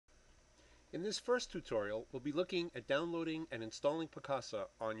In this first tutorial, we'll be looking at downloading and installing Picasa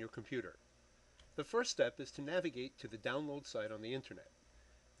on your computer. The first step is to navigate to the download site on the internet.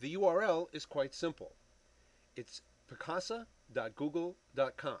 The URL is quite simple. It's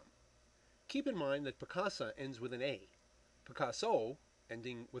picasa.google.com. Keep in mind that Picasa ends with an A. Picasso,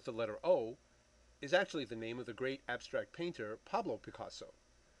 ending with the letter O, is actually the name of the great abstract painter Pablo Picasso.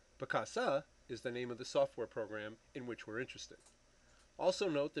 Picasa is the name of the software program in which we're interested. Also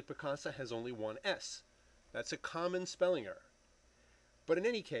note that Picasa has only one S. That's a common spelling error. But in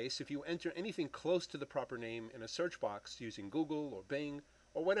any case, if you enter anything close to the proper name in a search box using Google or Bing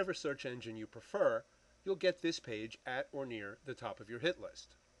or whatever search engine you prefer, you'll get this page at or near the top of your hit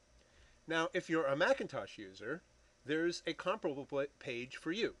list. Now, if you're a Macintosh user, there's a comparable page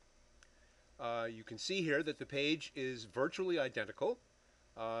for you. You can see here that the page is virtually identical,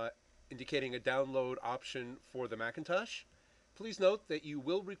 indicating a download option for the Macintosh. Please note that you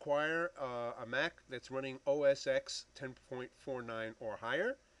will require a Mac that's running OS X 10.49 or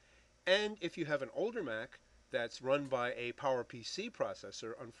higher, and if you have an older Mac that's run by a PowerPC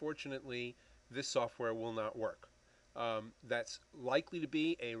processor, unfortunately this software will not work. That's likely to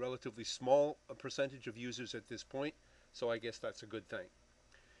be a relatively small percentage of users at this point, so I guess that's a good thing.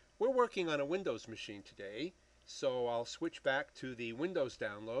 We're working on a Windows machine today, so I'll switch back to the Windows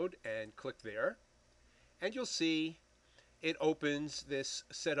download and click there, and you'll see it opens this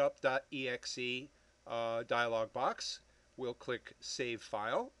setup.exe dialog box. We'll click Save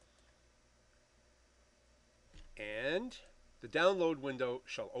File, and the download window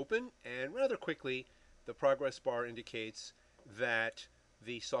shall open, and rather quickly the progress bar indicates that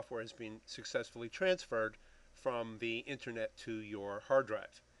the software has been successfully transferred from the internet to your hard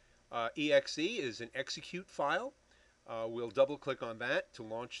drive. exe is an execute file. We'll double click on that to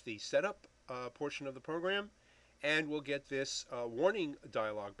launch the setup portion of the program, and we'll get this warning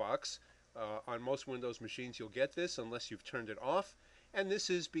dialog box. On most Windows machines you'll get this unless you've turned it off, and this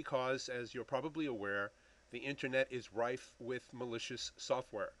is because, as you're probably aware, the internet is rife with malicious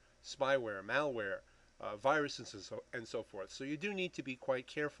software, spyware, malware, viruses and so forth. So you do need to be quite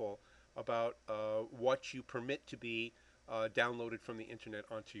careful about what you permit to be downloaded from the internet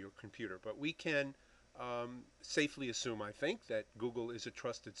onto your computer. But we can safely assume, I think, that Google is a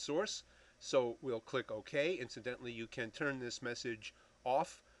trusted source. So we'll click OK. Incidentally, you can turn this message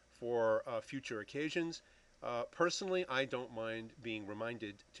off for future occasions. Personally, I don't mind being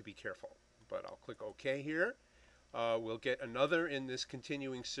reminded to be careful, but I'll click OK here. We'll get another in this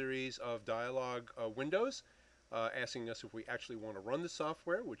continuing series of dialog windows asking us if we actually want to run the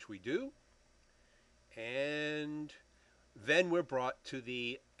software, which we do. And then we're brought to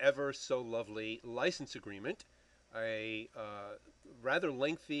the ever so lovely license agreement, a rather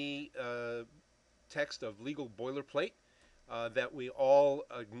lengthy text of legal boilerplate that we all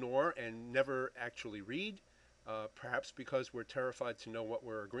ignore and never actually read, perhaps because we're terrified to know what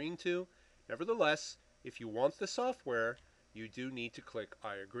we're agreeing to. Nevertheless, if you want the software, you do need to click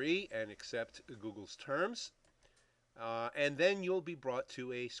I agree and accept Google's terms. And then you'll be brought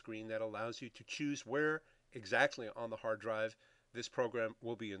to a screen that allows you to choose where exactly on the hard drive this program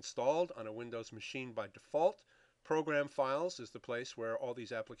will be installed. On a Windows machine by default, Program Files is the place where all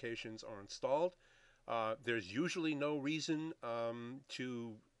these applications are installed. There's usually no reason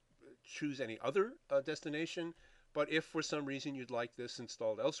to choose any other destination, but if for some reason you'd like this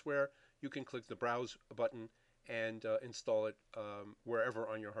installed elsewhere, you can click the Browse button and install it wherever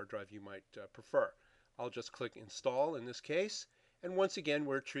on your hard drive you might prefer. I'll just click Install in this case, and once again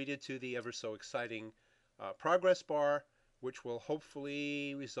we're treated to the ever so exciting progress bar, which will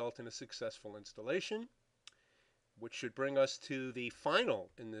hopefully result in a successful installation, which should bring us to the final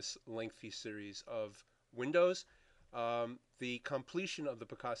in this lengthy series of Windows, the completion of the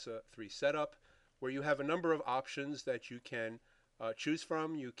Picasa 3 setup, where you have a number of options that you can choose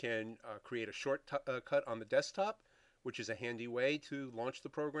from. You can create a shortcut on the desktop, which is a handy way to launch the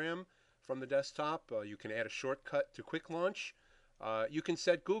program from the desktop. You can add a shortcut to Quick Launch. You can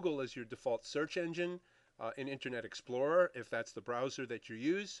set Google as your default search engine in Internet Explorer, if that's the browser that you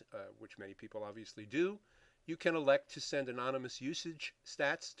use, which many people obviously do. You can elect to send anonymous usage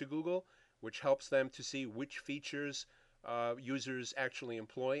stats to Google, which helps them to see which features users actually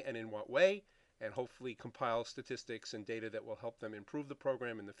employ and in what way, and hopefully compile statistics and data that will help them improve the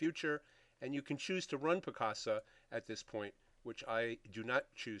program in the future. And you can choose to run Picasa at this point, which I do not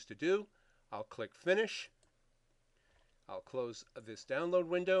choose to do. I'll click Finish. I'll close this download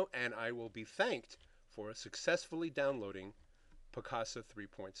window, and I will be thanked for successfully downloading Picasa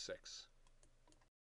 3.6.